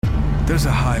There's a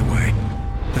highway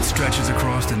that stretches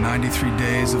across the 93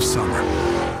 days of summer,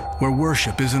 where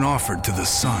worship isn't offered to the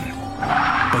sun,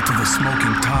 but to the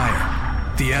smoking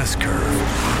tire, the S-curve,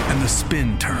 and the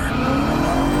spin turn.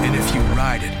 And if you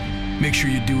ride it, make sure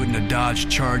you do it in a Dodge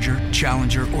Charger,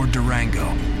 Challenger, or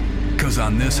Durango. 'Cause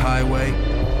on this highway,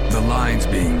 the lines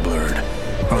being blurred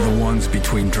are the ones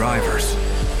between drivers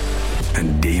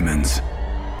and demons.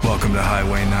 Welcome to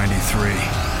Highway 93.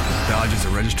 Dodge is a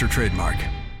registered trademark.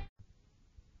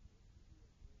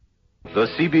 The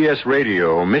CBS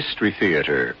Radio Mystery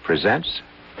Theater presents...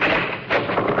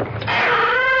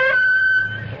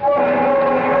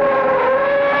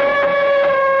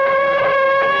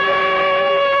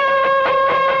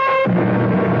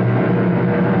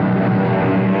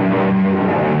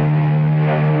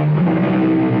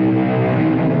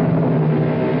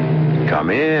 Come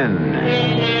in.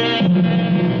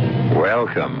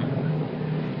 Welcome.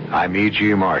 I'm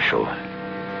E.G. Marshall.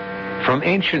 From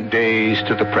ancient days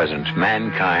to the present,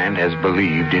 mankind has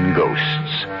believed in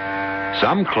ghosts.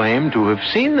 Some claim to have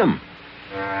seen them,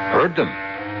 heard them,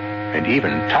 and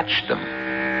even touched them.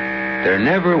 There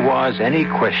never was any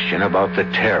question about the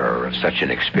terror of such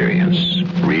an experience,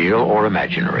 real or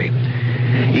imaginary.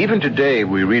 Even today,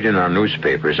 we read in our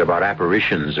newspapers about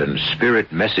apparitions and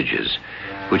spirit messages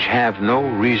which have no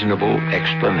reasonable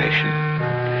explanation.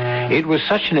 It was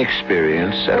such an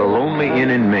experience at a lonely inn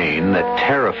in Maine that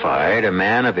terrified a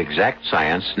man of exact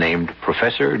science named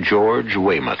Professor George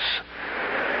Weymouth.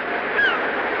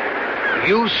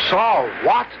 You saw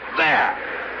what there?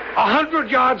 100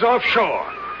 yards offshore.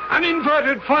 An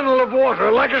inverted funnel of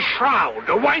water like a shroud,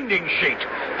 a winding sheet,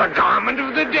 the garment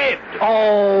of the dead.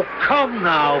 Oh, come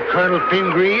now, Colonel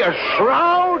Pingree. A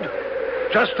shroud?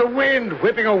 Just the wind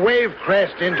whipping a wave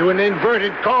crest into an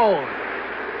inverted cone.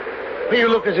 You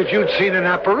look as if you'd seen an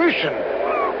apparition.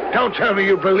 Don't tell me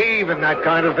you believe in that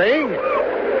kind of thing.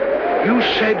 You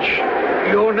said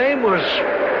your name was...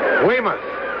 Weymouth.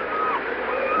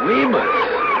 Weymouth?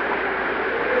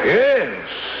 Yes.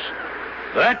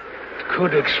 That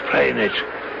could explain it.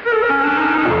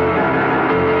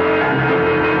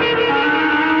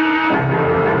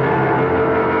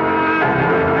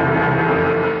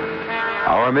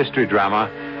 Our mystery drama,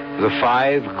 The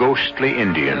Five Ghostly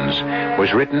Indians,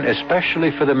 was written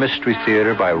especially for the Mystery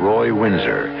Theater by Roy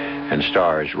Windsor and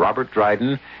stars Robert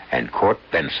Dryden and Court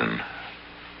Benson.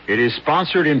 It is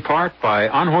sponsored in part by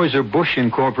Anheuser-Busch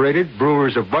Incorporated,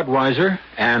 Brewers of Budweiser,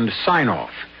 and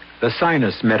Sign-Off, the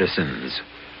sinus medicines.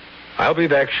 I'll be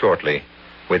back shortly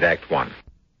with Act One.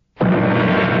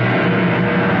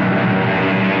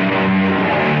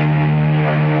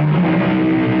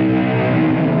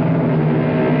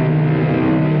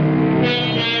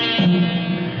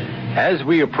 As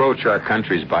we approach our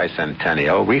country's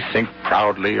bicentennial, we think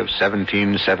proudly of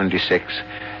 1776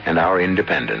 and our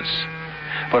independence.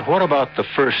 But what about the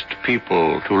first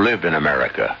people to live in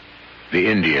America, the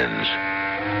Indians?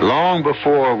 Long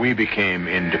before we became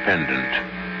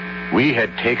independent, we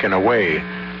had taken away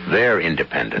their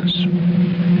independence.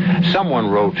 Someone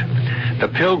wrote, "The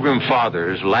Pilgrim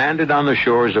Fathers landed on the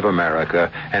shores of America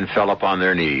and fell upon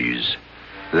their knees.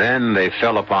 Then they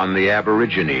fell upon the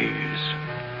Aborigines."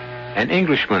 An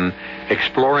Englishman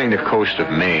exploring the coast of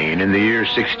Maine in the year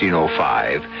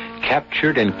 1605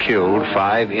 captured and killed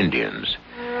 5 Indians,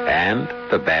 and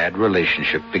the bad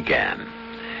relationship began.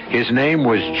 His name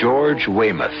was George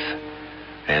Weymouth,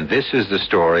 and this is the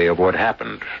story of what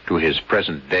happened to his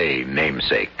present-day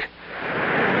namesake.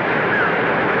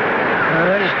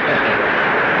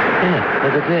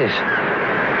 Look at this.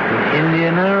 An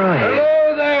Indian arrowhead.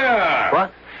 Hello there!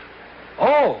 What?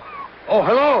 Oh,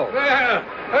 hello. Well,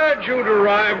 heard you'd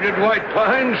arrived at White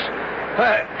Pines.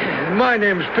 My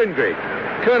name's Pingree.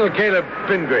 Colonel Caleb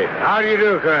Pingree. How do you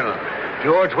do, Colonel?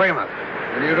 George Weymouth.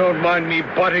 You don't mind me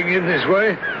butting in this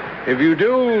way? If you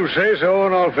do, say so,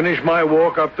 and I'll finish my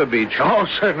walk up the beach. Oh,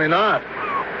 certainly not.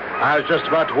 I was just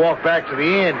about to walk back to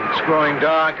the inn. It's growing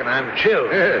dark, and I'm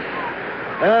chilled. Yes.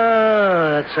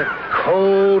 That's a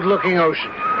cold-looking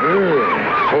ocean.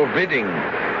 Forbidding.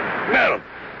 Well,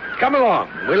 come along.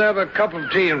 We'll have a cup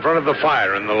of tea in front of the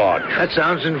fire in the lodge. That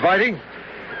sounds inviting.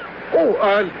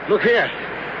 Oh, look here.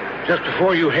 Just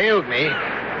before you hailed me,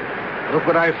 look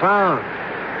what I found.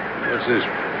 What's this?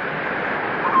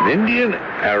 An Indian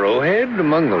arrowhead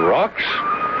among the rocks?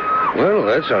 Well,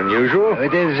 that's unusual.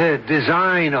 There's a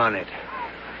design on it.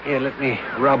 Here, let me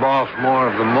rub off more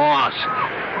of the moss.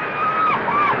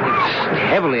 It's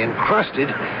heavily encrusted.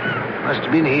 Must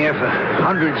have been here for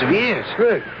hundreds of years.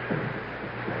 Good.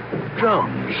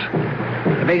 Drums.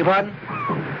 I beg your pardon?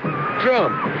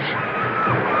 Drums.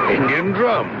 Indian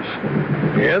drums.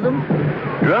 Hear them?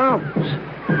 Drums.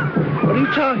 are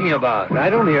you talking about? I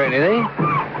don't hear anything.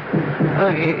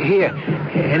 Here.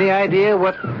 Any idea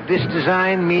what this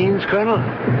design means, Colonel?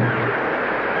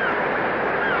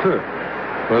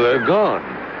 Well, they're gone.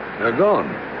 They're gone.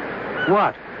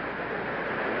 What?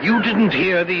 You didn't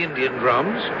hear the Indian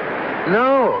drums?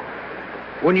 No.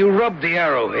 When you rubbed the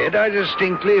arrowhead, I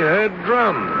distinctly heard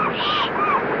drums.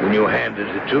 When you handed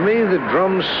it to me, the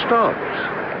drums stopped.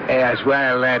 Yes,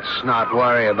 well, let's not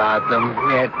worry about them.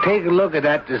 Take a look at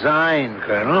that design,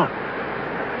 Colonel.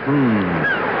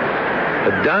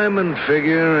 A diamond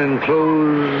figure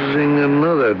enclosing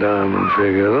another diamond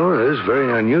figure. Oh, that's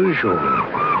very unusual.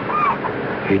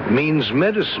 It means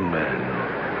medicine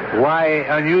man. Why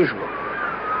unusual?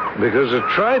 Because a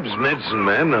tribe's medicine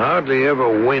man hardly ever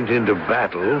went into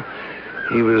battle.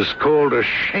 He was called a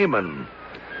shaman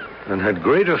and had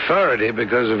great authority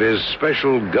because of his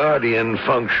special guardian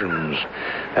functions.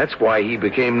 That's why he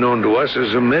became known to us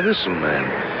as a medicine man.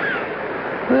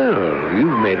 Well,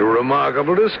 you've made a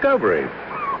remarkable discovery.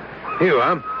 Here you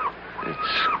are.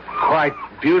 It's quite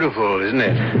beautiful, isn't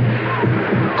it?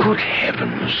 Good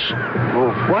heavens.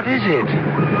 Well, what is it?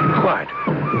 What?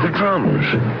 The drums.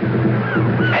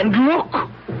 And look!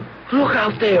 Look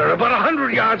out there, about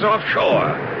 100 yards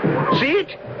offshore. See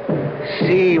it?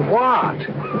 See what?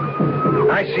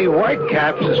 I see white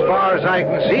caps as far as I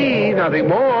can see, nothing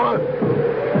more.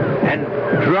 And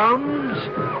drums?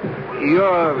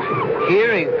 You're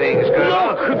hearing things,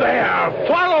 Colonel. Look there!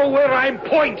 Follow where I'm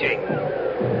pointing.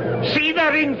 See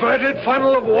that inverted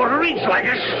funnel of water? It's like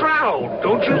a shroud.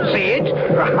 Don't you see it?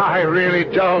 I really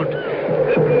don't.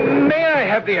 May I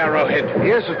have the arrowhead?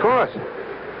 Yes, of course.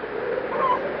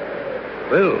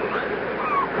 Well,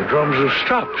 the drums have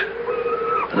stopped.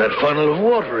 And that funnel of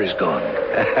water is gone.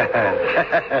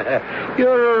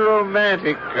 You're a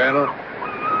romantic, Colonel.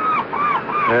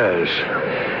 Yes.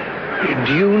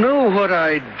 Do you know what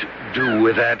I'd do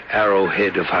with that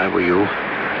arrowhead if I were you?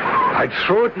 I'd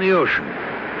throw it in the ocean.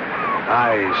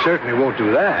 I certainly won't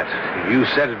do that. You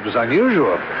said it was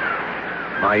unusual.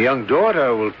 My young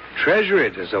daughter will treasure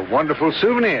it as a wonderful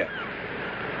souvenir.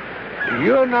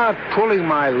 You're not pulling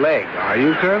my leg, are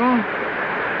you, Colonel?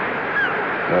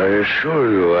 I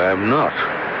assure you I'm not.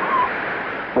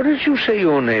 What did you say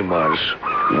your name was?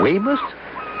 Weymouth?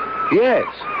 Yes.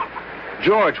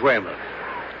 George Weymouth.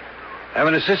 I'm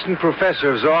an assistant professor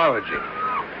of zoology.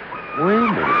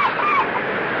 Weymouth?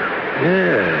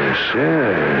 Yes,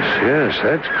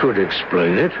 that could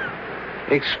explain it.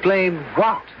 Explain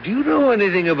what? Do you know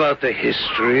anything about the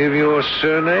history of your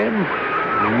surname?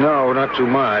 No, not too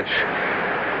much.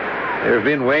 There have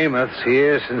been Weymouths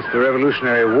here since the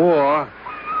Revolutionary War.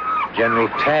 General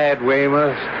Tad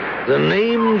Weymouth. The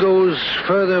name goes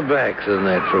further back than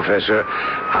that, Professor.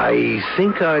 I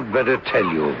think I'd better tell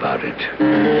you about it.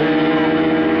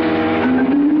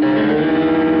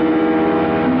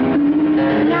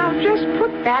 Now, just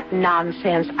put that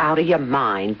nonsense out of your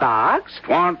mind, Boggs.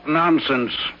 Twant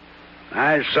nonsense.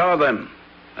 I saw them,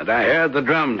 and I heard the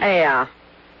drums. Yeah.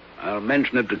 I'll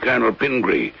mention it to Colonel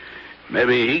Pingree.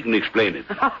 Maybe he can explain it.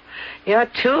 You're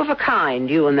two of a kind,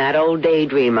 you and that old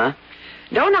daydreamer.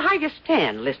 Don't know how you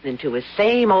stand listening to his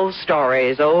same old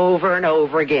stories over and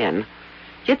over again.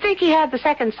 You'd think he had the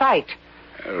second sight.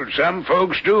 Well, some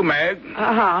folks do, Mag.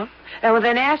 Uh-huh. Well,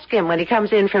 then ask him when he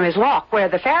comes in from his walk where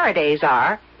the Faradays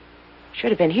are. Should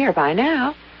have been here by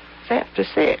now. It's after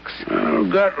 6. Well,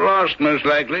 got lost, most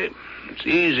likely. It's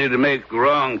easy to make the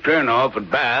wrong turn-off at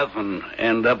Bath and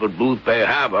end up at Boothbay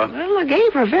Harbor. Well, I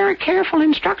gave her very careful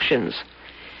instructions.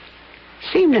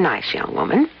 Seemed a nice young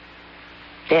woman.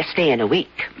 They're staying a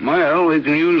week. Well, we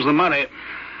can use the money.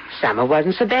 Summer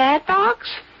wasn't so bad, Boggs.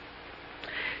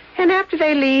 And after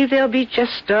they leave, there'll be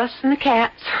just us and the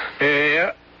cats.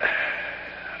 Yeah.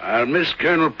 I'll miss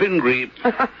Colonel Pingree.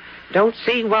 Don't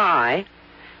see why.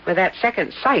 With that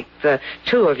second sight the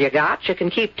two of you got, you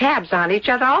can keep tabs on each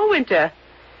other all winter.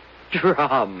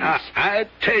 Drums. I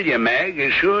tell you, Mag,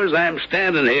 as sure as I'm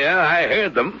standing here, I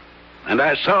heard them. And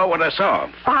I saw what I saw.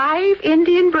 5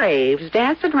 Indian braves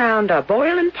dancing round a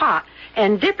boiling pot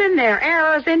and dipping their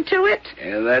arrows into it.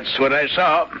 Yeah, that's what I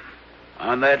saw.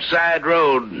 On that side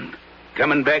road,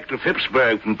 coming back to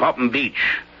Phippsburg from Popham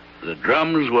Beach. The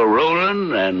drums were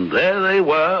rolling, and there they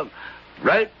were,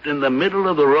 right in the middle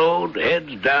of the road,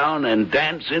 heads down and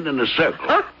dancing in a circle.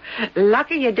 Oh,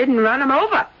 lucky you didn't run 'em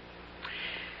over.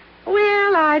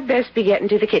 Well, I'd best be getting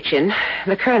to the kitchen.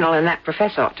 The colonel and that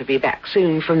professor ought to be back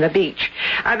soon from the beach.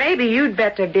 Maybe you'd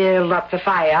better build up the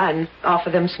fire and offer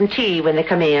them some tea when they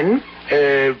come in.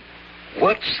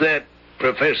 What's that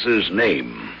professor's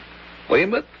name?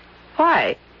 Weymouth?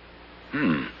 Why?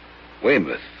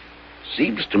 Weymouth.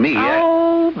 Seems to me...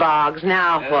 Oh, Boggs,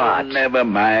 now what? Never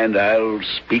mind. I'll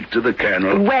speak to the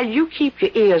colonel. Well, you keep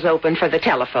your ears open for the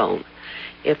telephone.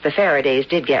 If the Faradays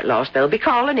did get lost, they'll be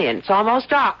calling in. It's almost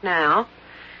dark now.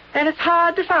 And it's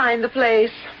hard to find the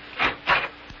place.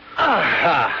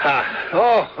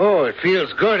 Oh, it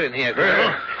feels good in here,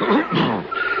 Colonel.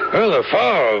 Well, the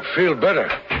fire will feel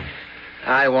better.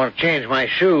 I want to change my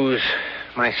shoes.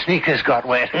 My sneakers got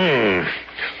wet.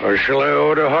 Or shall I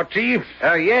order hot tea?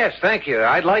 Yes, thank you.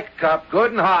 I'd like a cup,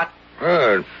 good and hot.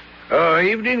 Good.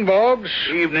 Evening, Boggs.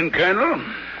 Evening, Colonel.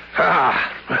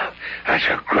 That's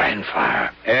a grand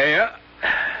fire. Yeah.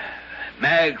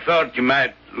 Mag thought you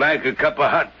might like a cup of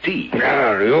hot tea.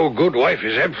 Yeah, the old good wife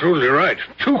is absolutely right.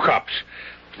 2 cups.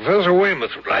 Professor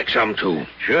Weymouth would like some, too.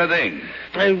 Sure thing.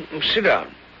 Sit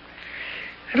down.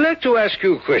 I'd like to ask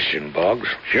you a question, Boggs.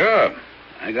 Sure.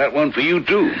 I got one for you,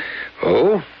 too.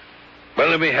 Oh? Well,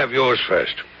 let me have yours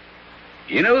first.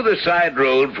 You know the side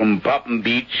road from Popham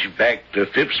Beach back to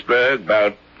Phippsburg,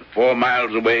 about 4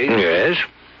 miles away? Yes.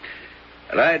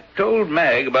 Well, I told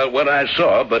Mag about what I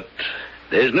saw, but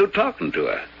there's no talking to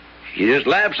her. She just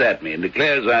laughs at me and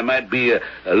declares I might be a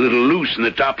little loose in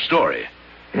the top story.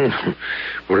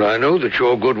 Well, I know that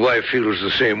your good wife feels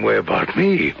the same way about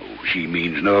me. Oh, she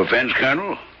means no offense,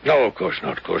 Colonel. No, of course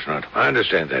not, I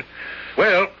understand that.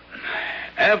 Well,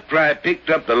 after I picked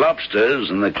up the lobsters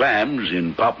and the clams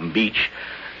in Popham Beach,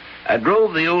 I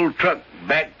drove the old truck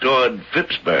back toward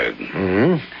Phippsburg.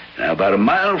 Mm-hmm. Now, about a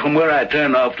mile from where I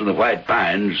turned off to the White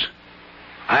Pines,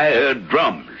 I heard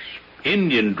drums,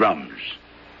 Indian drums.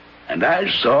 And I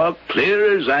saw,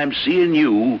 clear as I'm seeing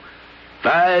you,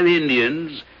 5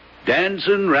 Indians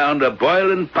dancing round a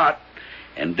boiling pot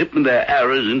and dipping their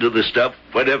arrows into the stuff,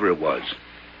 whatever it was.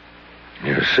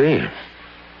 You see.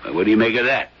 Well, what do you make of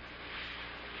that?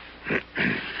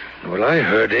 Well, I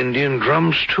heard Indian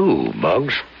drums, too,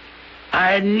 Boggs.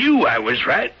 I knew I was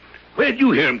right. Where'd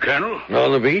you hear 'em, Colonel?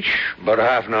 On the beach, about a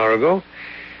half an hour ago.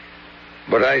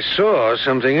 But I saw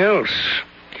something else.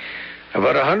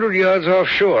 About 100 yards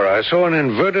offshore, I saw an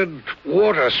inverted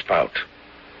water spout.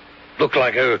 Looked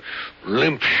like a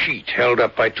limp sheet held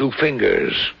up by 2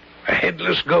 fingers. A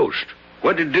headless ghost.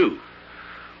 What'd it do?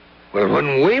 Well,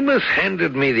 when Weymouth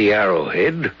handed me the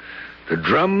arrowhead, the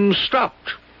drums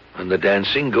stopped, and the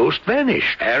dancing ghost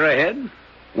vanished. Arrowhead?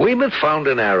 Weymouth found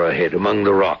an arrowhead among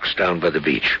the rocks down by the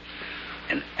beach.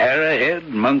 An arrowhead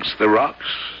amongst the rocks?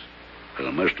 Well,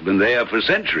 it must have been there for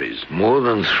centuries. More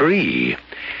than 3.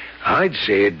 I'd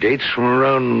say it dates from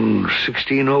around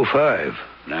 1605.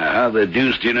 Now, how the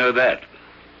deuce do you know that?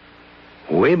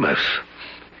 Weymouth.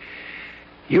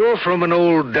 You're from an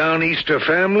old Downeaster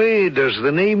family. Does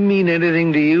the name mean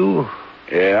anything to you?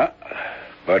 Yeah,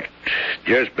 but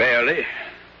just barely.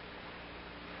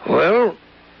 Well,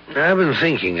 I've been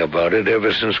thinking about it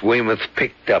ever since Weymouth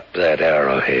picked up that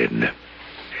arrowhead.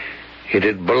 It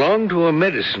had belonged to a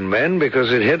medicine man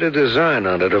because it had a design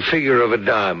on it, a figure of a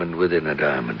diamond within a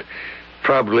diamond,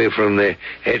 probably from the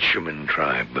Etchemin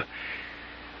tribe.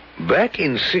 Back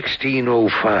in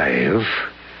 1605,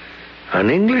 an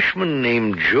Englishman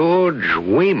named George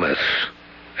Weymouth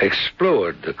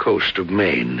explored the coast of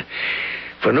Maine.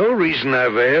 For no reason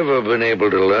I've ever been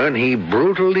able to learn, he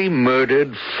brutally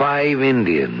murdered 5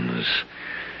 Indians.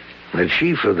 The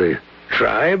chief of the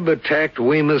tribe attacked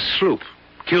Weymouth's sloop,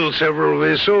 killed several of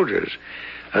his soldiers,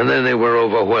 and then they were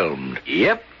overwhelmed.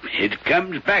 Yep, it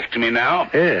comes back to me now.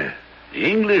 Yeah. The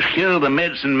English killed the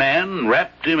medicine man,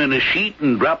 wrapped him in a sheet,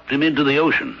 and dropped him into the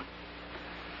ocean.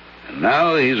 And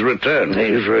now he's returned.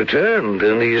 He's returned,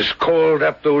 and he's called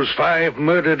up those 5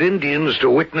 murdered Indians to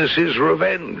witness his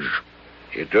revenge.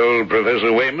 You told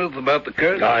Professor Weymouth about the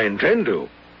curse? I intend to.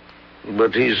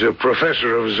 But he's a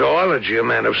professor of zoology, a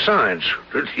man of science.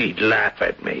 He'd laugh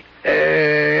at me.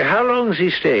 How long is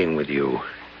he staying with you?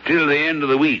 Till the end of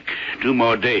the week. 2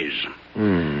 more days.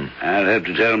 I'll have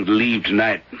to tell him to leave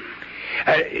tonight.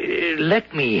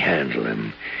 Let me handle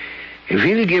him. If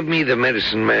he'll give me the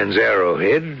medicine man's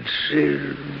arrowhead,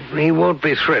 he won't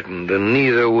be threatened, and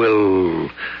neither will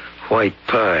White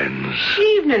Pines.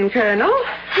 Evening, Colonel.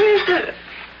 Where's the...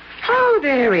 Oh,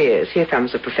 there he is. Here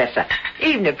comes the professor.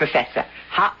 Evening, Professor.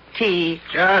 Hot tea.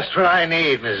 Just what I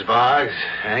need, Mrs. Boggs.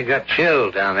 I got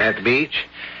chilled down there at the beach.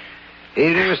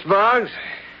 Evening, Mr. Boggs.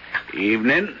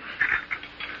 Evening.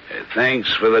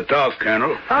 Thanks for the talk,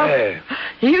 Colonel. Oh,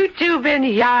 you two been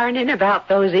yarning about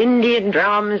those Indian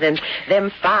drums and them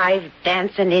 5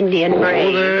 dancing Indian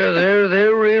braves.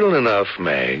 They're real enough,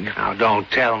 Meg. Now, don't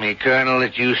tell me, Colonel,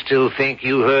 that you still think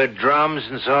you heard drums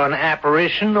and saw an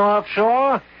apparition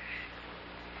offshore?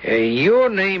 Your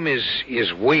name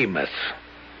is Weymouth.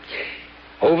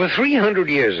 Over 300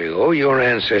 years ago, your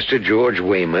ancestor, George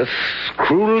Weymouth,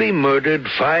 cruelly murdered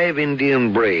 5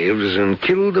 Indian braves and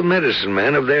killed the medicine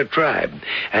man of their tribe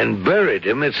and buried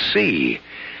him at sea.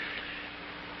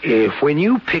 If when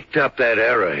you picked up that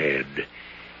arrowhead,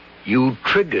 you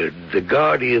triggered the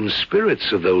guardian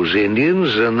spirits of those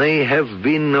Indians, and they have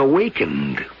been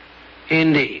awakened.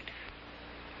 Indeed.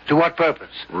 To what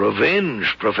purpose?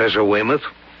 Revenge, Professor Weymouth.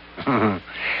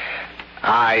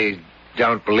 I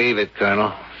don't believe it,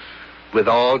 Colonel. With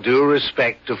all due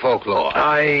respect to folklore.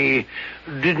 I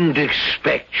didn't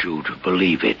expect you to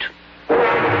believe it.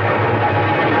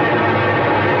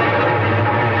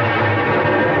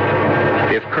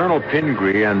 If Colonel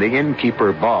Pingree and the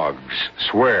innkeeper Boggs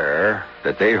swear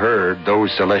that they heard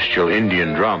those celestial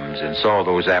Indian drums and saw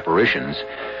those apparitions,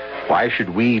 why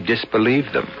should we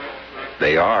disbelieve them?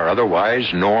 They are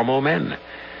otherwise normal men.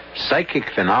 Psychic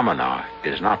phenomena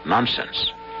is not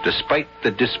nonsense, despite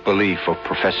the disbelief of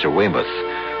Professor Weymouth,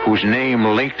 whose name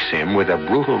links him with a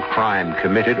brutal crime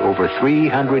committed over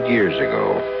 300 years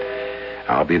ago.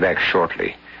 I'll be back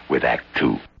shortly with Act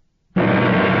 2.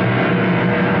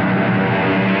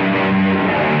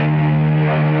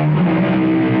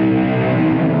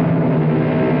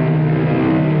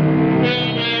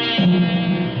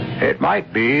 It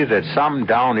might be that some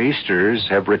Downeasters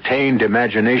have retained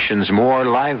imaginations more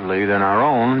lively than our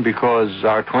own because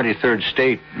our 23rd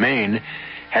state, Maine,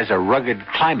 has a rugged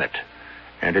climate,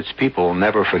 and its people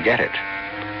never forget it.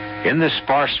 In the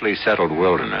sparsely settled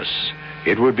wilderness,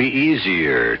 it would be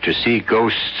easier to see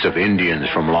ghosts of Indians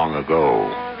from long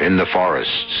ago, in the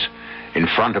forests, in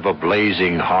front of a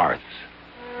blazing hearth.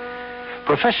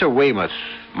 Professor Weymouth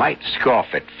might scoff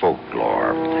at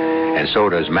folklore, and so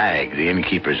does Mag, the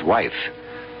innkeeper's wife,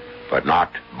 but not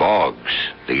Boggs,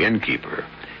 the innkeeper.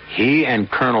 He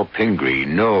and Colonel Pingree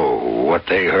know what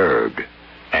they heard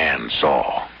and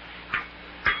saw.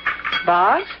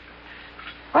 Boggs,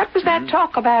 what was that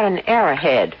talk about an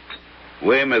arrowhead?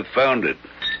 Weymouth found it.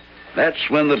 That's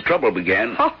when the trouble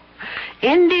began. Oh,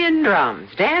 Indian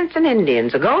drums, dancing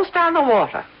Indians, a ghost on the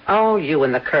water. Oh, you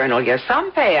and the Colonel, you're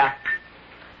some pair.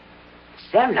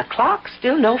 7 o'clock,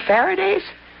 still no Faradays?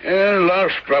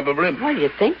 Lost, probably. Well,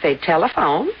 you'd think they'd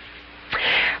telephone.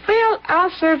 Well,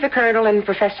 I'll serve the Colonel and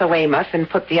Professor Weymouth and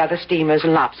put the other steamers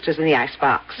and lobsters in the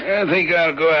icebox. I think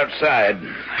I'll go outside,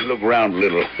 look around a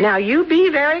little. Now, you be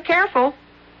very careful.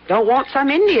 Don't want some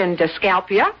Indian to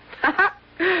scalp you.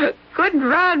 Couldn't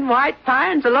run White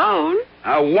Pines alone.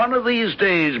 Now, one of these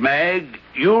days, Mag,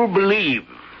 you'll believe.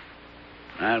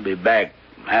 I'll be back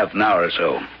half an hour or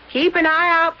so. Keep an eye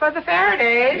out for the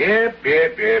Faradays.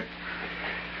 Yep.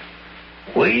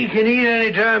 We can eat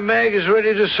any time Mag is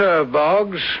ready to serve,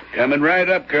 Boggs. Coming right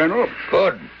up, Colonel.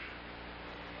 Good.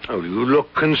 Oh, you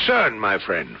look concerned, my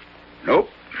friend. Nope.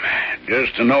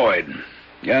 Just annoyed.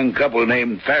 Young couple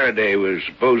named Faraday was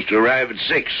supposed to arrive at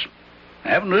 6. I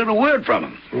haven't heard a word from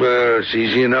him. Well, it's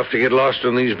easy enough to get lost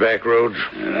on these back roads.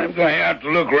 I'm going out to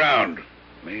look around.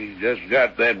 We just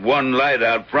got that one light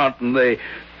out front, and they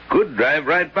could drive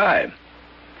right by.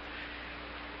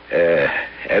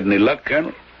 Had any luck,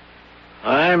 Colonel?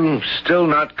 I'm still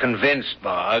not convinced,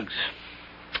 Boggs.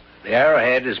 The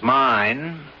arrowhead is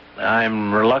mine.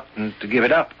 I'm reluctant to give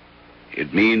it up.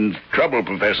 It means trouble,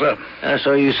 Professor.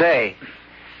 So you say.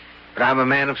 But I'm a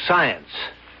man of science.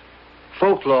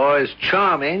 Folklore is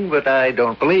charming, but I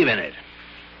don't believe in it.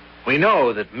 We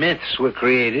know that myths were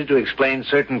created to explain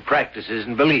certain practices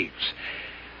and beliefs.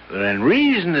 But when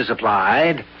reason is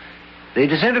applied, they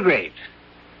disintegrate.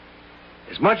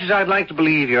 As much as I'd like to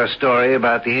believe your story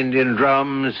about the Indian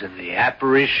drums and the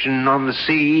apparition on the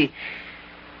sea,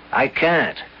 I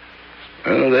can't.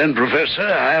 Well, then, Professor,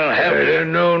 I'll have it.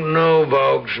 No,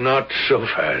 Boggs, not so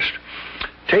fast.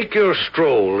 Take your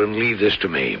stroll and leave this to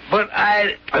me. But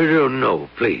I don't know,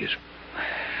 please.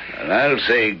 Well, I'll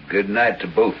say good night to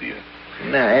both of you.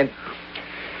 Night.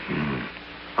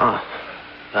 Oh,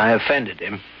 I offended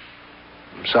him.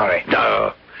 I'm sorry.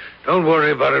 No, don't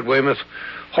worry about it, Weymouth.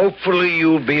 Hopefully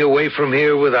you'll be away from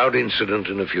here without incident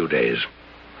in a few days.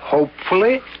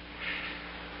 Hopefully?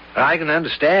 I can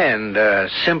understand a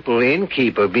simple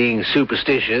innkeeper being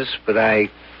superstitious, but I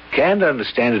can't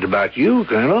understand it about you,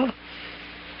 Colonel.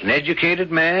 An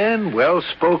educated man,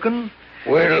 well-spoken.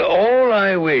 Well, all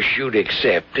I wish you'd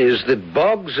accept is that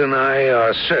Boggs and I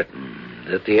are certain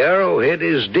that the arrowhead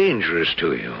is dangerous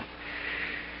to you.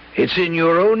 It's in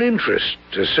your own interest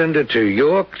to send it to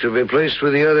York to be placed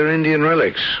with the other Indian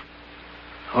relics.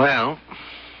 Well,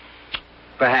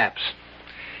 perhaps.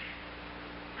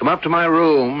 Come up to my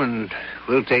room and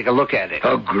we'll take a look at it.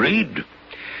 Agreed.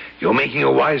 You're making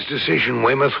a wise decision,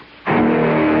 Weymouth.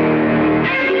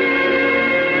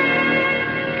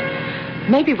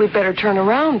 Maybe we'd better turn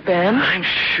around, Ben. I'm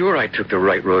sure I took the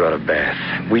right road out of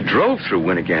Bath. We drove through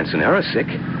Winnegans and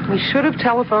Arrowsick. We should have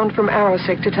telephoned from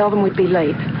Arrowsick to tell them we'd be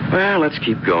late. Well, let's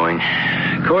keep going.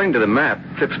 According to the map,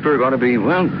 Phippsburg ought to be,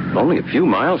 well, only a few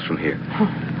miles from here.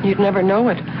 You'd never know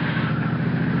it.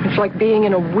 It's like being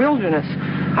in a wilderness.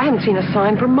 I haven't seen a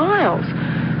sign for miles.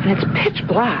 And it's pitch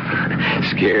black.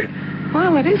 Scared?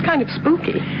 Well, it is kind of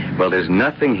spooky. Well, there's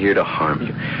nothing here to harm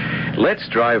you. Let's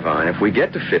drive on. If we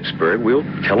get to Phippsburg, we'll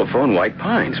telephone White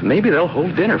Pines. Maybe they'll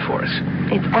hold dinner for us.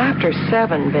 It's after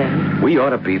 7, Ben. We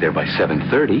ought to be there by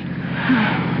 7:30.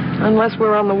 Unless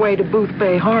we're on the way to Booth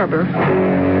Bay Harbor.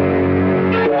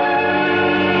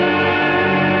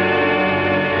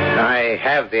 I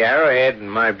have the Arrowhead in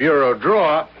my bureau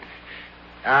drawer.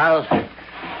 I'll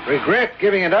regret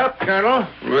giving it up, Colonel.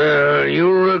 Well,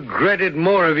 you'll regret it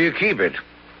more if you keep it.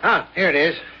 Ah, here it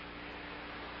is.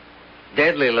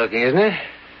 Deadly looking, isn't it?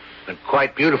 But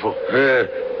quite beautiful. Well,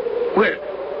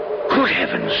 good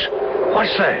heavens.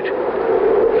 What's that?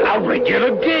 A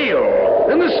regular gale.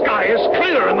 And the sky is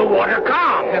clear and the water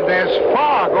calm. And there's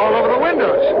fog all over the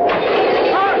windows.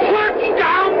 Put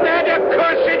down that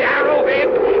accursed Arrowhead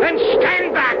and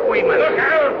stand back, Weymouth. Look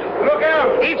out! Look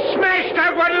out! It's smashed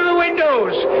out one of the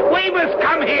windows. Weymouth,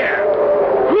 come here.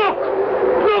 Look!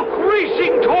 Look,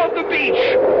 racing toward the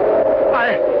beach.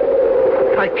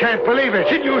 I can't believe it.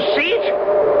 Did you see it?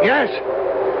 Yes.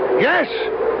 Yes.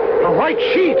 A white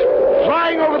sheet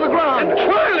flying over the ground. And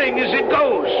twirling as it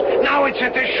goes. Now it's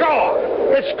at the shore.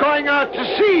 It's going out to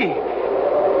sea.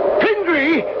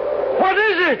 Pingree, what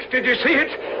is it? Did you see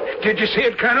it? Did you see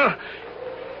it, Colonel?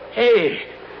 Hey,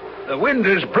 the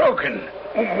window's broken.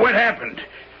 What happened?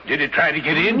 Did it try to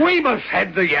get in? Weymouth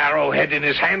had the Arrowhead in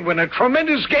his hand when a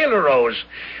tremendous gale arose.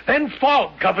 Then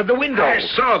fog covered the window. I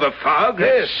saw the fog.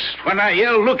 Yes, when I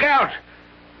yelled, look out.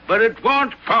 But it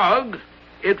wasn't fog.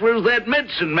 It was that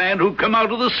medicine man who come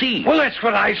out of the sea. Well, that's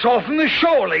what I saw from the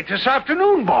shore late this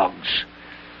afternoon, Boggs.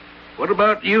 What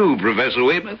about you, Professor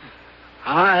Weymouth?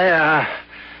 I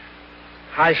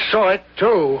saw it,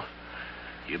 too.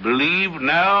 You believe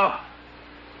now?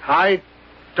 I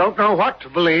don't know what to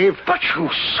believe. But you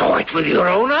saw it with your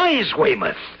own eyes,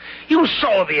 Weymouth. You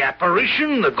saw the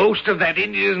apparition, the ghost of that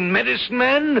Indian medicine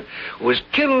man who was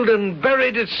killed and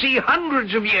buried at sea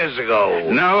hundreds of years ago.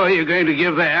 Now are you going to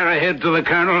give the Arrowhead to the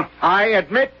Colonel? I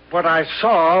admit what I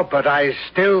saw, but I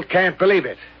still can't believe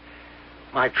it.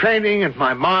 My training and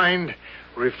my mind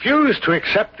refuse to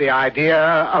accept the idea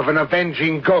of an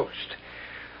avenging ghost.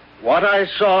 What I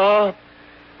saw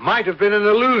might have been an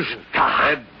illusion.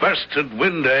 That busted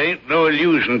window ain't no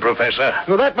illusion, Professor.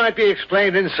 Well, that might be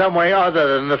explained in some way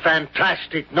other than the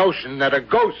fantastic notion that a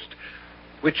ghost,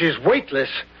 which is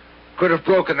weightless, could have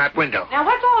broken that window. Now,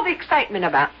 what's all the excitement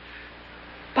about?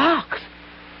 Box.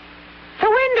 The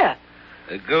window.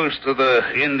 The ghost of the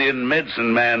Indian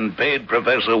medicine man paid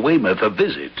Professor Weymouth a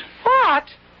visit. What?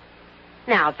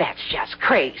 Now, that's just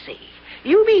crazy.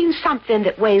 You mean something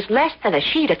that weighs less than a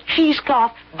sheet of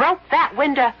cheesecloth broke that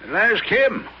window? And ask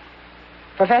him.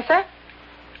 Professor?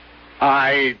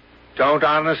 I don't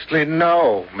honestly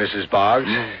know, Mrs. Boggs.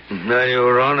 Now, you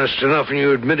were honest enough and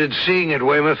you admitted seeing it,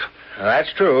 Weymouth.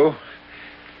 That's true.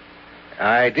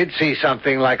 I did see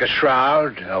something like a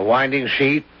shroud, a winding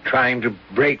sheet, trying to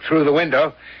break through the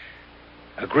window.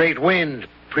 A great wind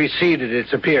preceded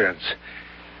its appearance.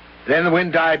 Then the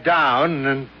wind died down,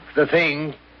 and the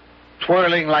thing,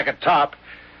 twirling like a top,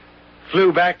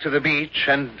 flew back to the beach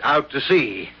and out to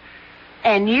sea.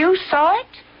 And you saw it?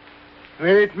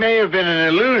 Well, it may have been an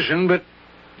illusion, but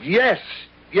yes,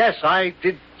 I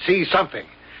did see something.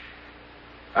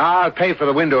 I'll pay for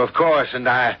the window, of course, and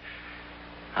I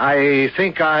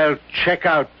think I'll check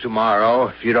out tomorrow,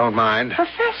 if you don't mind.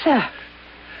 Professor,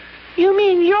 you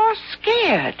mean you're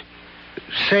scared?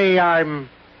 Say I'm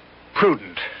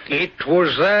prudent. It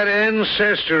was that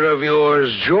ancestor of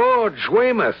yours, George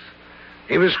Weymouth.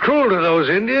 He was cruel to those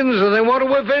Indians, and they want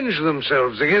to avenge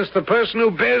themselves against the person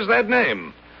who bears that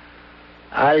name.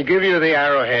 I'll give you the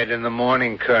Arrowhead in the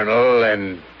morning, Colonel,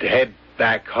 and head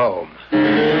back home.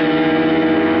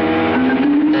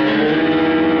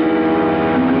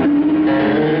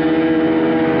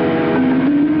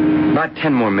 About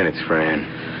 10 more minutes, Fran.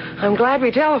 I'm glad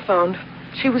we telephoned.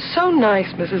 She was so nice,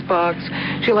 Mrs. Boggs.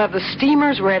 She'll have the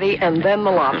steamers ready and then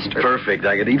the lobster. Perfect.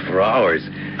 I could eat for hours.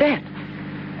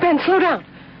 Ben, slow down.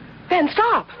 Ben,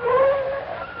 stop.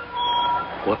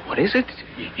 What is it?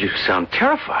 You sound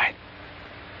terrified.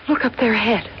 Look up their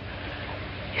head.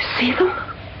 You see them?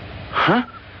 Huh?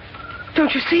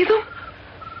 Don't you see them?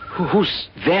 Who's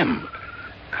them?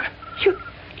 You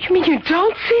mean you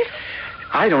don't see them?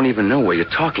 I don't even know what you're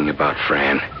talking about,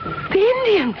 Fran. The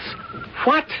Indians.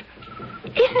 What?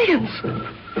 Indians.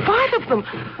 5 of them.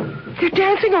 They're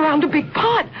dancing around a big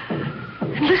pot.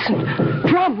 And listen,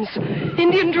 drums.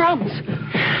 Indian drums.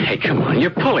 Hey, come on, you're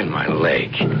pulling my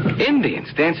leg.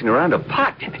 Indians dancing around a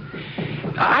pot.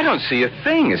 I don't see a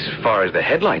thing as far as the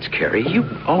headlights carry. You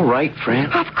all right,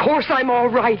 Fran? Of course I'm all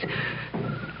right.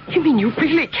 You mean you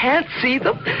really can't see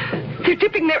them? They're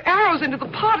dipping their arrows into the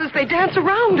pot as they dance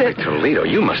around it. Toledo,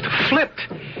 you must have flipped.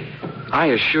 I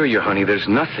assure you, honey, there's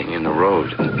nothing in the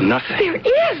road. Nothing.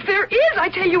 There is. I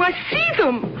tell you, I see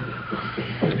them.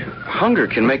 Hunger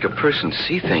can make a person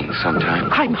see things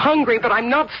sometimes. I'm hungry, but I'm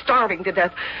not starving to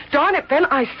death. Darn it, Ben,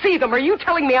 I see them. Are you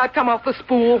telling me I've come off the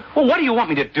spool? Well, what do you want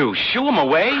me to do? Shoo them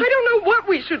away? I don't know what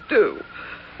we should do.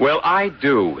 Well, I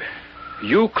do.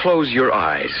 You close your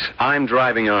eyes. I'm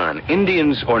driving on.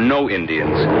 Indians or no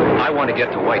Indians, I want to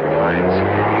get to White Pines.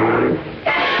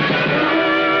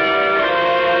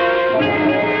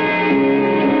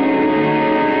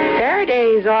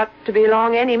 Faraday's ought to be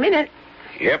along any minute.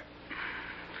 Yep.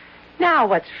 Now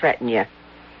what's fretting you?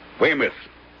 Weymouth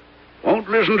won't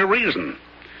listen to reason.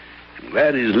 I'm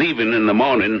glad he's leaving in the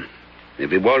morning. If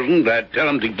he wasn't, I'd tell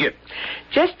him to get.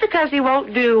 Just because he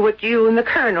won't do what you and the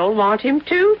Colonel want him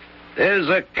to? There's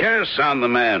a curse on the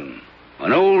man.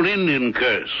 An old Indian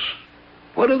curse.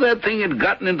 What if that thing had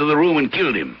gotten into the room and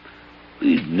killed him?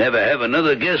 We'd never have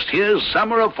another guest here,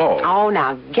 summer or fall. Oh,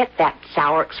 now, get that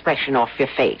sour expression off your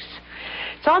face.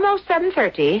 It's almost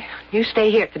 7:30. You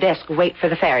stay here at the desk and wait for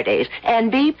the Faradays.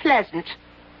 And be pleasant.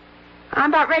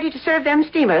 I'm about ready to serve them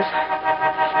steamers.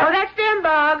 Oh, that's them,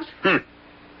 Boggs.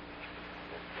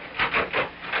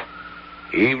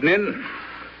 Evening.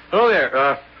 Hello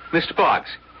there, Mr. Boggs.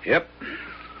 Yep.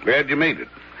 Glad you made it.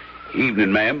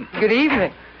 Evening, ma'am. Good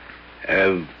evening.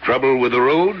 Have trouble with the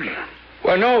road?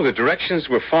 Well, no, the directions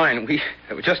were fine. We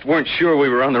just weren't sure we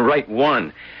were on the right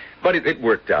one. But it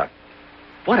worked out.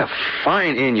 What a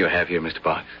fine inn you have here, Mr.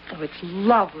 Boggs. Oh, it's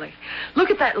lovely.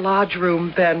 Look at that lodge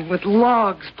room, Ben, with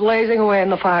logs blazing away in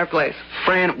the fireplace.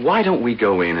 Fran, why don't we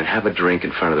go in and have a drink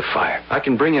in front of the fire? I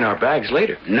can bring in our bags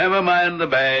later. Never mind the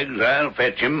bags. I'll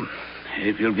fetch him.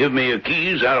 If you'll give me your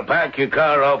keys, I'll park your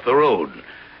car off the road.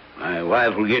 My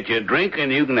wife will get you a drink,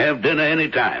 and you can have dinner any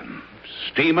time.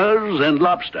 Steamers and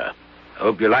lobster.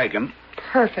 Hope you like 'em.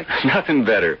 Perfect. Nothing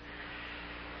better.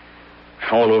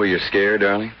 All over your scare,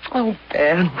 darling? Oh,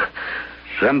 Ben.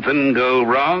 Something go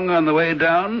wrong on the way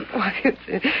down? Why,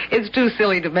 it's too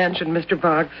silly to mention, Mr.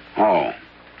 Boggs. Oh.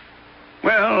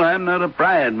 Well, I'm not a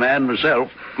pride man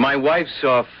myself. My wife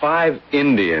saw 5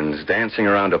 Indians dancing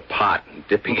around a pot and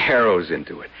dipping arrows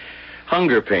into it.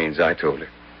 Hunger pains, I told her.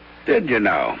 Did you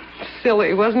now?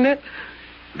 Silly, wasn't it?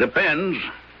 Depends.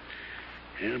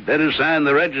 You'd better sign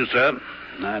the register,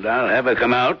 and I'll have her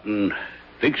come out and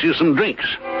fix you some drinks.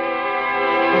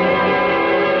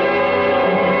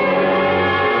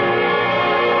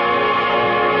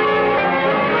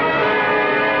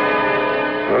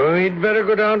 Well, we'd better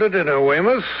go down to dinner,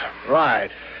 Weymouth.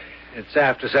 Right. It's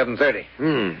after 7:30.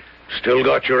 Still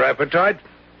got your appetite?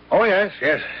 Oh, yes.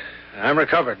 I'm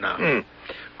recovered now.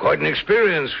 Quite an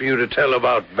experience for you to tell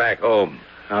about back home.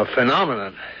 A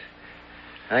phenomenon.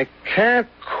 I can't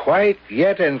quite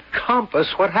yet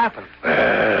encompass what happened.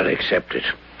 Well, accept it.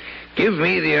 Give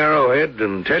me the arrowhead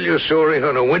and tell your story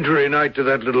on a wintry night to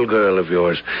that little girl of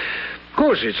yours. Of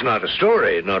course, it's not a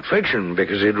story, not fiction,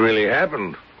 because it really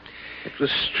happened. It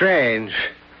was strange.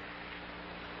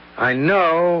 I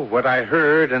know what I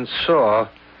heard and saw,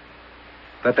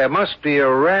 but there must be a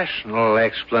rational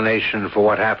explanation for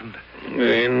what happened.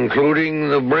 Including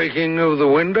the breaking of the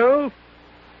window?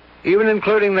 Even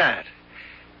including that.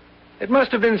 It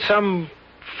must have been some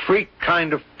freak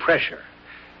kind of pressure.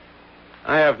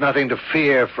 I have nothing to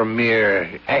fear from mere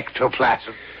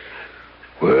ectoplasm.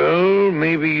 Well,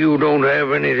 maybe you don't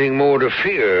have anything more to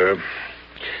fear,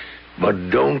 but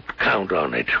don't count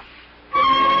on it.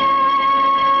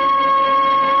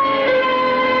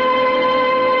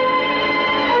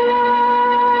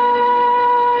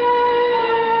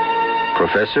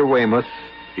 Professor Weymouth,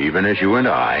 even as you and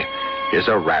I, is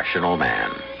a rational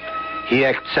man. He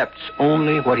accepts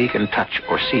only what he can touch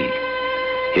or see.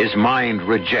 His mind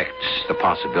rejects the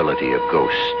possibility of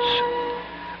ghosts.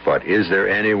 But is there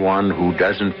anyone who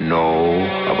doesn't know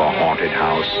of a haunted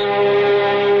house?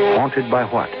 Haunted by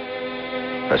what?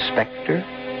 A specter?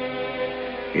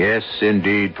 Yes,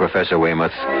 indeed, Professor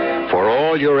Weymouth. For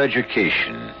all your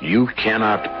education, you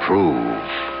cannot prove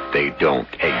they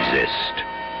don't exist.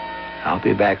 I'll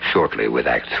be back shortly with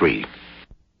Act 3.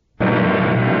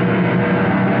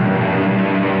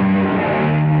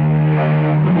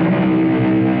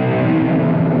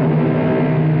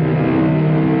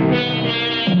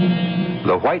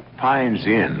 The White Pine Pines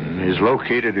Inn is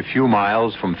located a few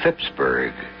miles from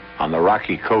Phippsburg on the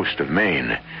rocky coast of Maine.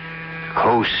 The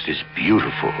coast is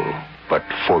beautiful, but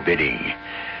forbidding,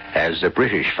 as the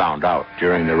British found out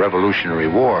during the Revolutionary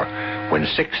War when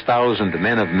 6,000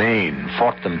 men of Maine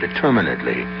fought them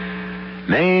determinedly.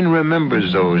 Maine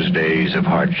remembers those days of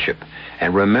hardship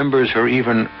and remembers her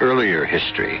even earlier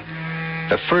history.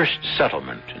 The first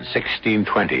settlement in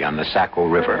 1620 on the Saco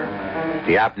River,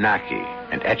 the Abnaki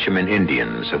and Etchemin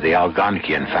Indians of the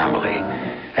Algonquian family.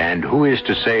 And who is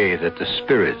to say that the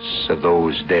spirits of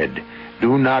those dead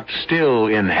do not still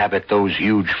inhabit those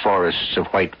huge forests of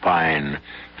white pine,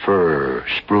 fir,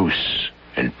 spruce,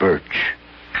 and birch?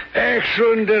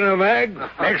 Excellent dinner, Mag.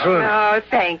 Excellent. Oh,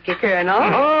 thank you, Colonel.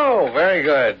 Oh, very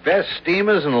good. Best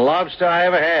steamers and lobster I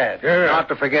ever had. Yeah. Not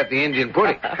to forget the Indian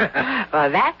pudding.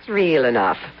 Well, that's real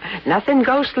enough. Nothing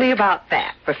ghostly about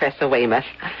that, Professor Weymouth.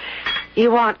 You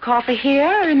want coffee here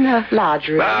or in the lodge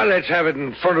room? Well, let's have it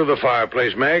in front of the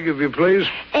fireplace, Mag, if you please.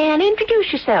 And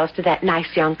introduce yourselves to that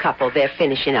nice young couple they're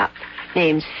finishing up.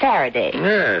 Name's Faraday.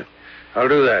 Yeah, I'll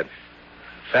do that.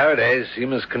 Faradays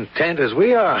seem as content as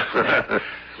we are.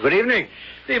 Good evening.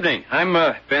 Good evening. I'm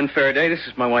Ben Faraday. This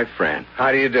is my wife, Fran.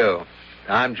 How do you do?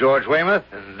 I'm George Weymouth,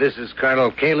 and this is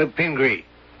Colonel Caleb Pingree.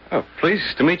 Oh,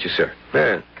 pleased to meet you, sir.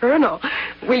 Yeah. Colonel,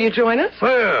 will you join us?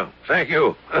 Well, thank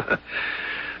you.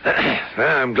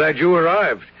 I'm glad you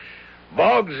arrived.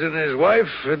 Boggs and his wife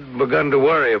had begun to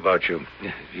worry about you.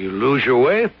 You lose your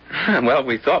way? Well,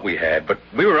 we thought we had, but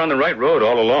we were on the right road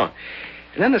all along.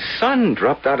 And then the sun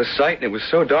dropped out of sight, and it was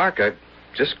so dark, I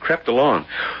just crept along.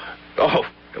 Oh,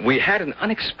 we had an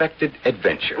unexpected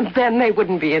adventure. Then they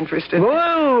wouldn't be interested.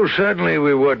 Well, certainly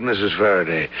we would, Mrs.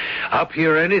 Faraday. Up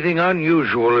here, anything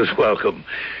unusual is welcome.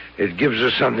 It gives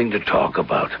us something to talk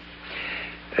about.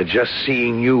 Just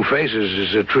seeing new faces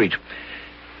is a treat.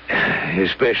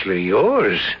 Especially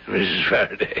yours, Mrs.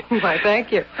 Faraday. Why,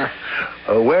 thank you.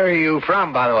 Where are you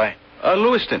from, by the way?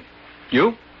 Lewiston.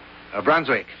 You?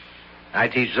 Brunswick. I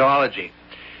teach zoology.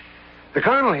 The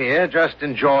colonel here just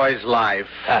enjoys life.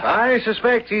 I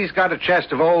suspect he's got a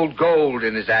chest of old gold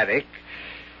in his attic,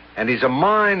 and he's a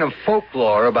mine of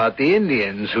folklore about the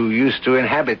Indians who used to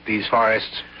inhabit these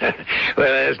forests. Well,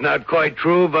 that's not quite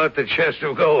true about the chest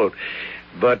of gold,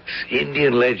 but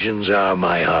Indian legends are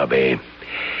my hobby.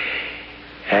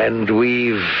 And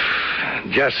we've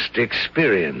just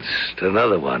experienced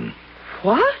another one.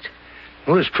 What?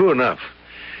 Well, it's true enough.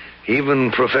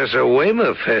 Even Professor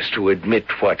Weymouth has to admit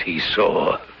what he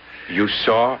saw. You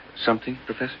saw something,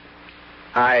 Professor?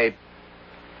 I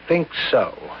think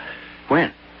so.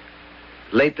 When?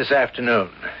 Late this afternoon.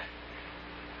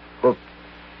 Well,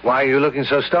 why are you looking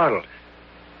so startled?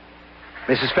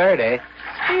 Mrs. Faraday?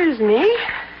 Excuse me.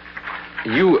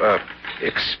 You,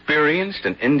 experienced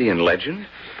an Indian legend?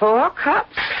 4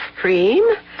 cups, cream,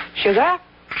 sugar.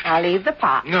 I'll leave the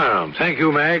pot. No, thank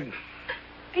you, Mag.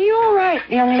 Are you all right,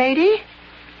 young lady?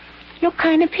 Look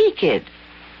kind of peaked.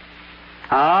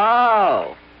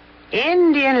 Oh,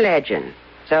 Indian legend.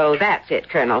 So that's it,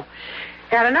 Colonel.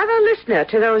 Got another listener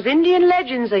to those Indian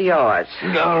legends of yours.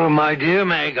 No, my dear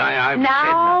Mag, I've said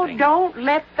Now, nothing. don't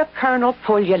let the Colonel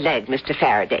pull your leg, Mr.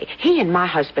 Faraday. He and my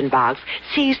husband, Boggs,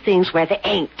 sees things where they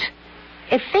ain't.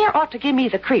 If they ought to give me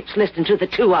the creeps listening to the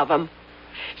two of them.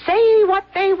 Say what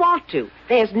they want to.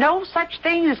 There's no such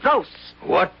thing as ghosts.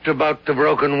 What about the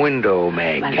broken window,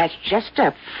 Mag? Well, that's just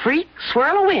a freak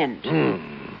swirl of wind.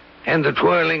 And the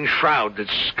twirling shroud that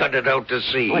scudded out to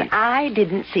sea. Well, I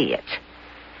didn't see it.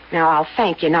 Now, I'll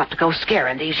thank you not to go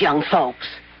scaring these young folks.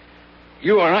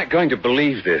 You are not going to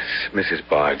believe this, Mrs.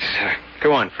 Boggs.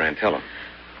 Go on, Fran, tell him.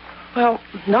 Well,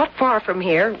 not far from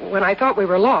here, when I thought we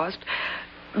were lost,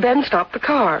 Ben stopped the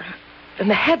car, and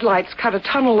the headlights cut a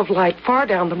tunnel of light far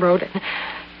down the road,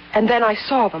 and then I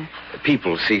saw them.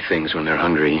 People see things when they're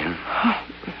hungry.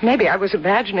 Maybe I was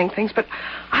imagining things, but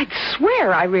I'd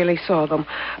swear I really saw them.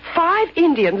 5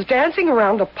 Indians dancing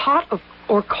around a pot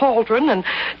or cauldron and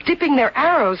dipping their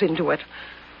arrows into it.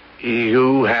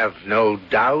 You have no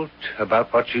doubt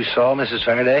about what you saw, Mrs.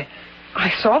 Faraday? I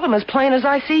saw them as plain as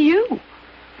I see you.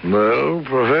 Well,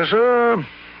 Professor,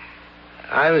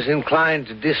 I was inclined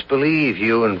to disbelieve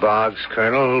you and Boggs,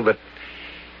 Colonel, but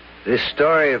this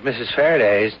story of Mrs.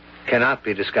 Faraday's cannot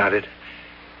be discounted.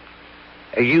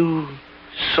 You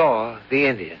saw the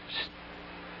Indians.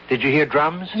 Did you hear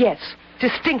drums? Yes,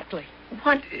 distinctly.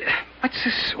 What's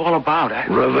this all about?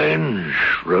 revenge.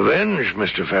 Revenge,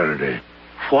 Mr. Faraday.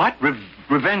 What?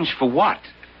 Revenge for what?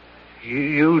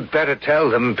 You'd better tell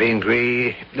them,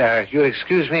 Pingree. You'll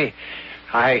excuse me.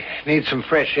 I need some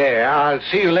fresh air. I'll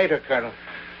see you later, Colonel.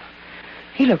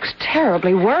 He looks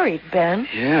terribly worried, Ben.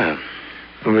 Yeah.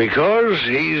 Because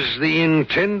he's the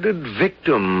intended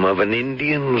victim of an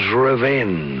Indian's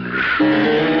revenge.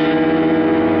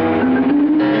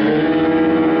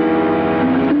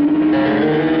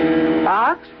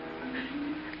 Boggs,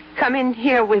 come in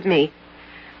here with me.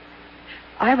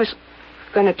 I was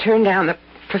going to turn down the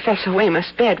Professor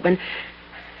Weymouth's bed when...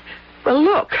 Well,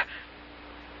 look.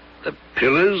 The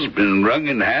pillar's been wrung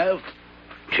in half,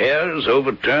 chairs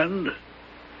overturned.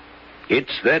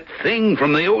 It's that thing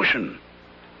from the ocean.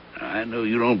 I know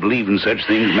you don't believe in such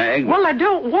things, Mag. Well, I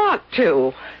don't want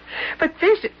to. But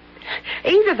this...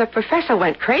 Either the professor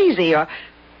went crazy or...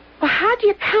 Well, how do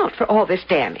you account for all this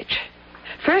damage?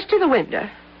 First to the window,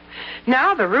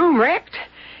 now the room wrecked,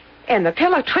 and the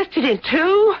pillow twisted in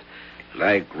two.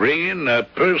 Like wringing a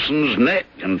person's neck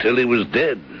until he was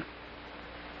dead.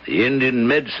 The Indian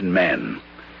medicine man.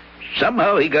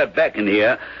 Somehow he got back in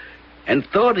here and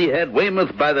thought he had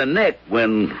Weymouth by the neck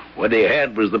when what he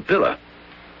had was the pillow.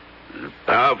 A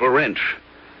powerful wrench.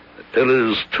 The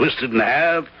pillow's twisted in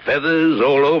half, feathers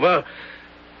all over.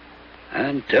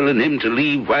 I'm telling him to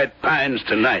leave White Pines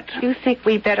tonight. You think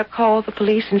we better call the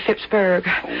police in Phippsburg?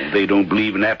 Oh, they don't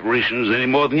believe in apparitions any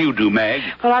more than you do, Mag.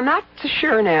 Well, I'm not so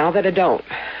sure now that I don't.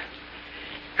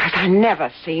 Because I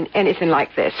never seen anything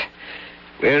like this.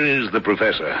 Where is the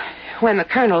professor? When the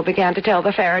colonel began to tell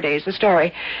the Faradays the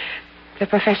story, the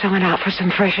professor went out for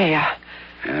some fresh air.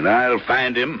 And I'll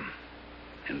find him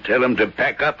and tell him to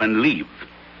pack up and leave.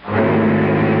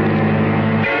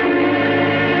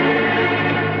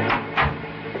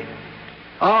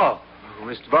 Oh,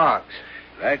 Mr. Boggs.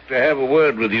 Like to have a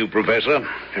word with you, Professor.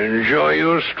 Enjoy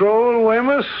your stroll,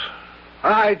 Weymouth?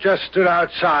 I just stood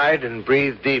outside and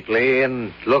breathed deeply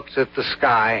and looked at the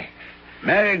sky.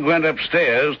 Mag went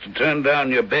upstairs to turn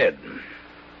down your bed.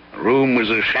 The room was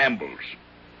a shambles.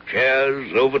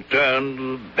 Chairs overturned,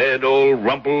 the bed all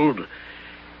rumpled,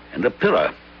 and the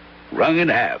pillow wrung in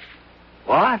half.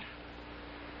 What?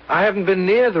 I haven't been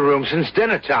near the room since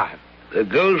dinner time. The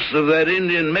ghost of that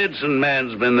Indian medicine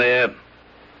man's been there.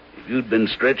 If you'd been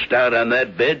stretched out on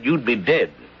that bed, you'd be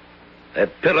dead.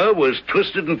 That pillow was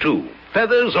twisted in two.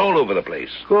 Feathers all over the place.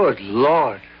 Good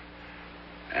Lord.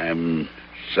 I'm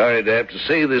sorry to have to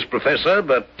say this, Professor,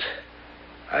 but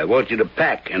I want you to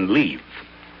pack and leave.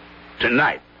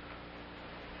 Tonight.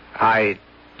 I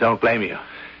don't blame you.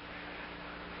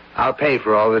 I'll pay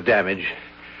for all the damage.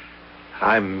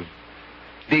 I'm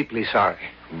deeply sorry.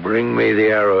 Bring me the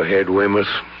arrowhead, Weymouth.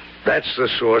 That's the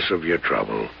source of your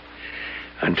trouble.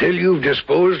 Until you've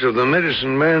disposed of the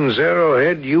medicine man's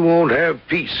arrowhead, you won't have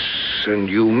peace, and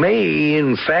you may,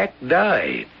 in fact,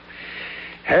 die.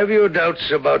 Have your doubts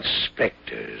about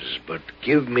specters, but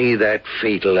give me that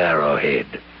fatal arrowhead.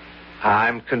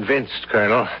 I'm convinced,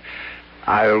 Colonel.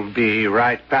 I'll be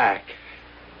right back.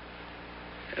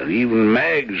 Well, even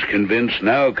Mag's convinced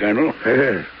now, Colonel.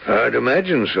 I'd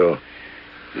imagine so.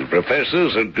 The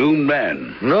professor's a doomed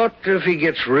man. Not if he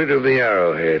gets rid of the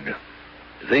arrowhead.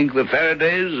 Think the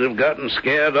Faradays have gotten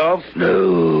scared off?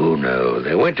 No.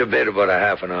 They went to bed about a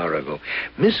half an hour ago.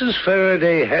 Mrs.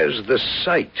 Faraday has the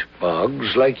sight,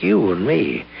 Boggs, like you and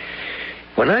me.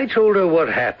 When I told her what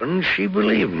happened, she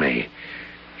believed me.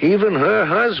 Even her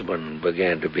husband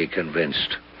began to be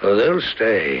convinced. Oh, they'll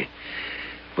stay.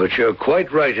 But you're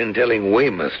quite right in telling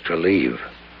Weymouth to leave.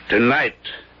 Tonight.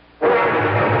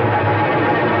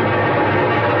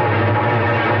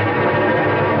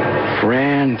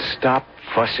 Fran, stop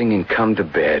fussing and come to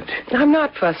bed. I'm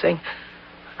not fussing.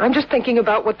 I'm just thinking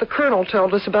about what the colonel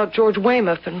told us about George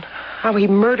Weymouth and how he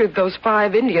murdered those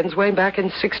 5 Indians way back in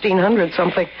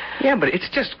 1600-something. Yeah, but it's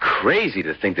just crazy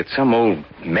to think that some old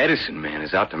medicine man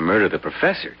is out to murder the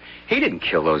professor. He didn't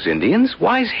kill those Indians.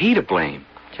 Why is he to blame?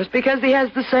 Just because he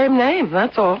has the same name,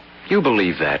 that's all. You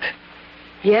believe that?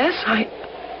 Yes,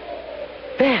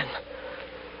 Ben.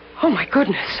 Oh, my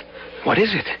goodness. What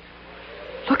is it?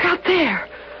 Look out there.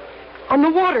 On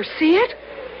the water, see it?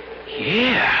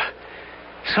 Yeah.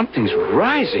 Something's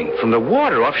rising from the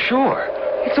water offshore.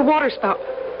 It's a water spout.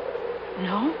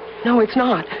 No, it's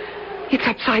not. It's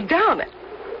upside down.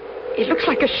 It looks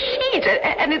like a sheet,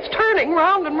 and it's turning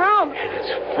round and round. And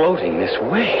it's floating this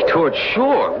way, towards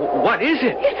shore. What is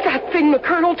it? It's that thing the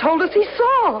colonel told us he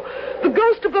saw. The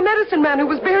ghost of the medicine man who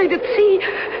was buried at sea.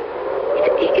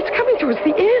 It's coming towards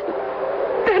the inn.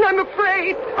 Ben, I'm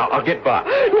afraid. I'll get Bob.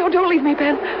 No, don't leave me,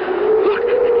 Ben. Look,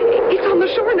 it's on the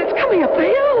shore, and it's coming up the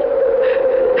hill.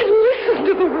 And listen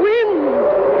to the wind.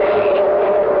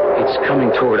 It's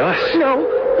coming toward us. No,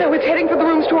 it's heading for the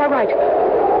rooms to our right.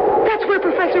 That's where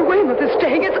Professor Weymouth is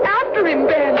staying. It's after him,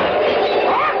 Ben.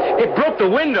 It broke the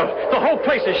window. The whole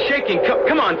place is shaking.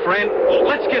 Come on, friend.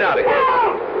 Let's get out of here.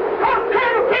 Help!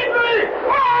 Colonel Pingree!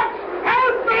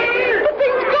 Help!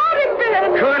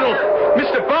 Colonel,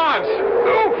 Mr. Boggs.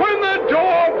 Open the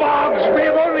door, Boggs. We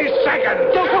have only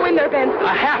seconds. Don't go in there, Ben.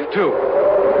 I have to.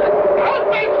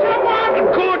 Help me,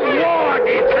 someone! Good Lord,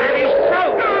 it's at his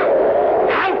throat.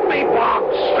 Help me,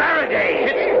 Boggs. Faraday.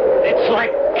 It's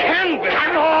like canvas.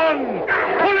 Hang on.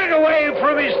 Pull it away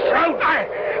from his throat. I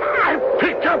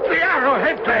picked up the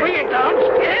arrowhead to bring it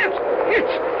downstairs.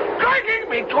 It's dragging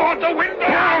me toward the window.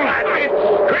 It's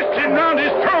twisting round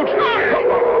his throat.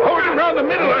 Hold him round the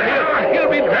middle of here. He'll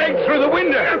be dragged through the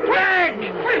window.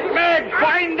 Meg,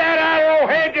 find that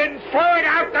arrowhead and throw it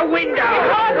out the window.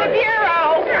 Because of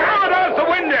hero. Throw it out the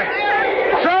window.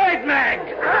 Throw it, Meg.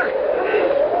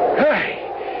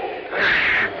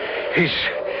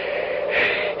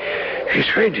 He's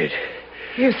fainted.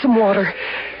 Here's some water.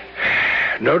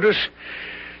 Notice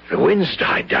the wind's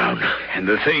died down. And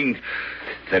the thing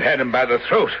that had him by the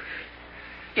throat,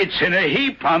 it's in a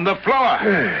heap on the floor.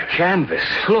 Canvas.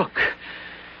 Look.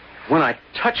 When I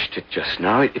touched it just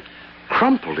now, it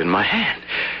crumpled in my hand.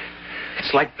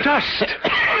 It's like dust.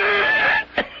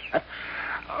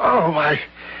 Oh,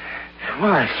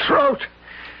 my throat.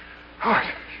 Oh,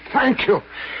 thank you.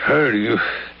 Heard you.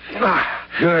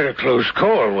 You had a close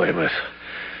call, Weymouth.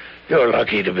 You're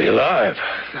lucky to be alive.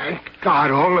 Thank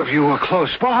God all of you were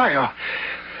close by, or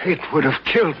it would have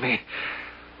killed me.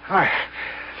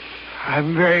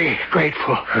 I'm very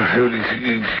grateful.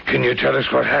 Can you tell us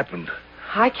what happened?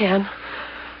 I can.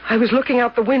 I was looking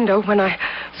out the window when I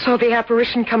saw the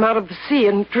apparition come out of the sea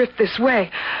and drift this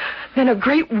way. Then a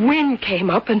great wind came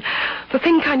up, and the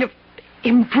thing kind of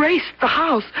embraced the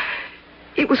house.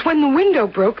 It was when the window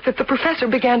broke that the professor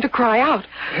began to cry out.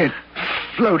 It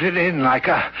floated in like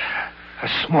a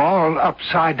small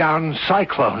upside-down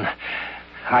cyclone.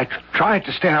 I tried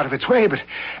to stay out of its way, but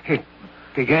it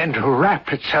began to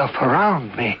wrap itself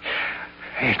around me.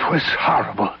 It was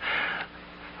horrible.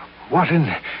 What in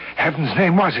heaven's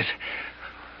name was it?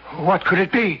 What could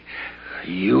it be?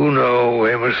 You know,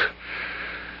 Weymouth.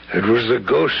 It was the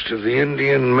ghost of the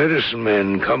Indian medicine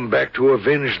men come back to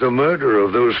avenge the murder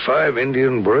of those 5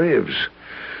 Indian braves.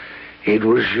 It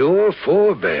was your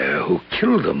forebear who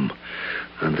killed them,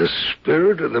 and the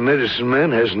spirit of the medicine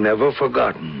man has never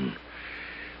forgotten.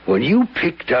 When you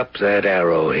picked up that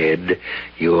arrowhead,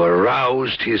 you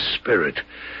aroused his spirit.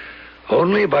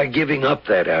 Only by giving up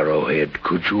that arrowhead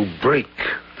could you break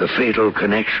the fatal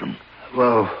connection.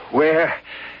 Well, where's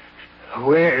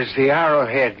the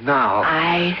arrowhead now?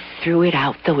 I threw it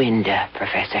out the window,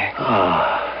 Professor.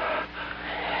 Oh.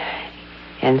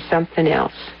 And something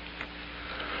else.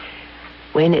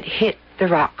 When it hit the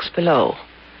rocks below,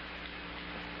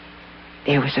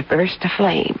 there was a burst of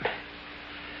flame.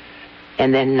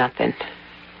 And then nothing.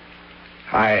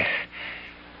 I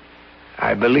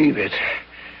believe it.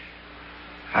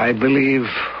 I believe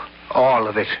all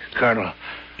of it, Colonel.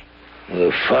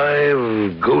 The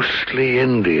 5 ghostly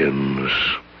Indians.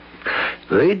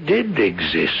 They did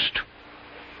exist.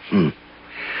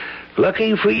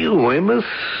 Lucky for you, Weymouth,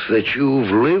 that you've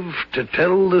lived to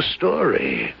tell the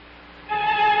story.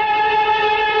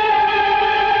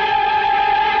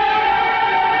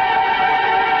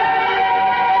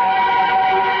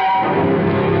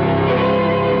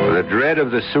 The dread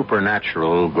of the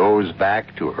supernatural goes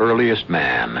back to earliest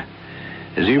man.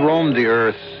 As he roamed the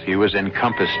earth, he was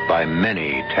encompassed by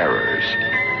many terrors.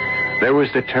 There was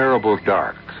the terrible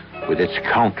dark, with its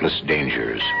countless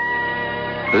dangers.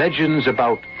 Legends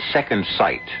about second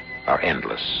sight are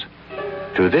endless.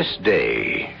 To this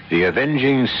day, the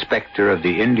avenging specter of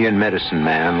the Indian medicine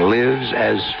man lives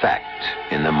as fact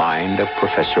in the mind of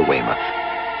Professor Weymouth.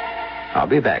 I'll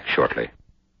be back shortly.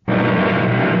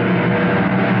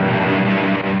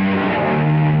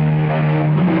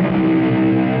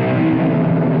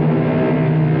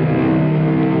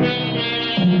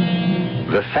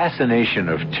 The fascination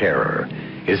of terror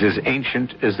is as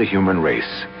ancient as the human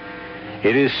race.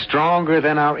 It is stronger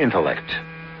than our intellect,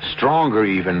 stronger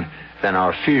even than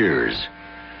our fears.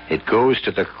 It goes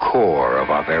to the core of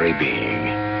our very being.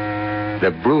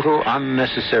 The brutal,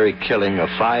 unnecessary killing of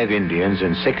 5 Indians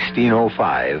in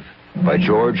 1605 by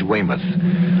George Weymouth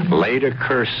laid a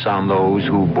curse on those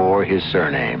who bore his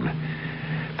surname.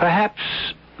 Perhaps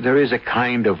there is a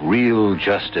kind of real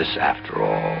justice after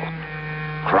all.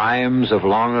 Crimes of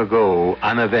long ago,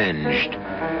 unavenged,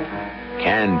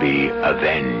 can be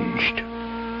avenged.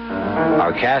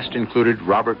 Our cast included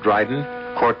Robert Dryden,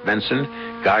 Court Benson,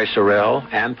 Guy Sorrell,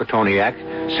 Ann Petoniak,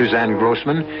 Suzanne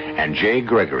Grossman, and Jay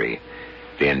Gregory.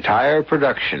 The entire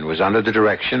production was under the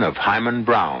direction of Hyman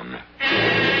Brown.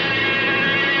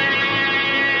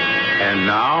 And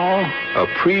now, a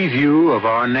preview of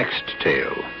our next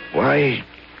tale. Why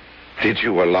did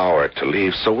you allow her to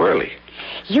leave so early?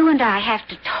 You and I have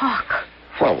to talk.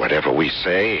 Well, whatever we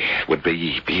say would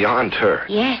be beyond her.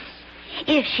 Yes,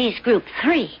 if she's Group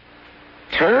 3.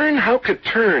 Tern? How could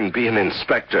Tern be an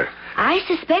inspector? I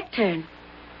suspect Tern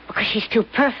because she's too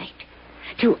perfect.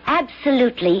 Too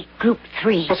absolutely Group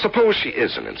 3. Well, suppose she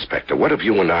is an inspector. What have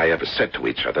you and I ever said to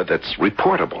each other that's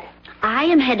reportable? I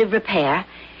am head of repair.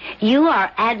 You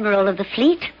are Admiral of the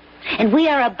Fleet. And we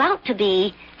are about to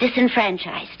be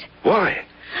disenfranchised. Why?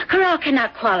 Corral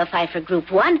cannot qualify for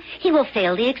Group 1. He will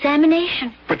fail the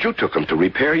examination. But you took him to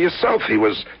repair yourself. He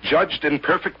was judged in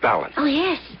perfect balance. Oh,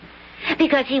 yes.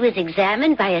 Because he was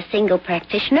examined by a single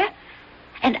practitioner,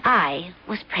 and I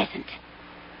was present.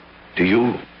 Do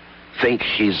you think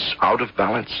he's out of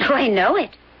balance? Oh, I know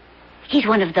it. He's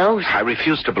one of those. I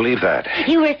refuse to believe that.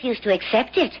 You refuse to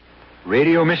accept it.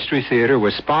 Radio Mystery Theater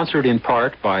was sponsored in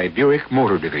part by Buick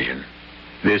Motor Division.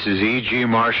 This is E.G.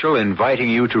 Marshall inviting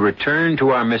you to return to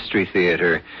our Mystery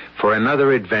Theater for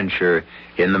another adventure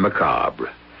in the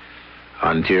macabre.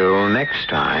 Until next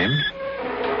time,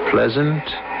 pleasant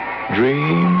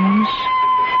dreams.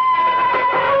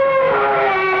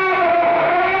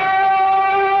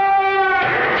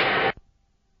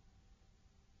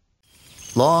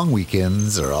 Long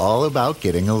weekends are all about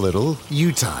getting a little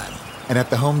you-time. And at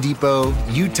the Home Depot,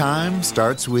 you-time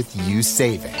starts with you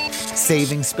saving.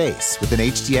 Saving space with an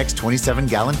HDX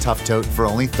 27-gallon Tough Tote for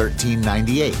only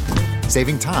 $13.98.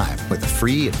 Saving time with a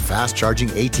free and fast-charging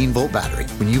 18-volt battery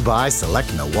when you buy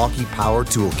select Milwaukee Power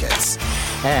Toolkits.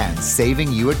 And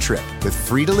saving you a trip with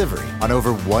free delivery on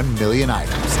over 1 million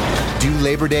items. Do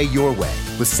Labor Day your way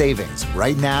with savings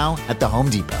right now at the Home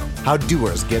Depot. How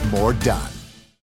doers get more done.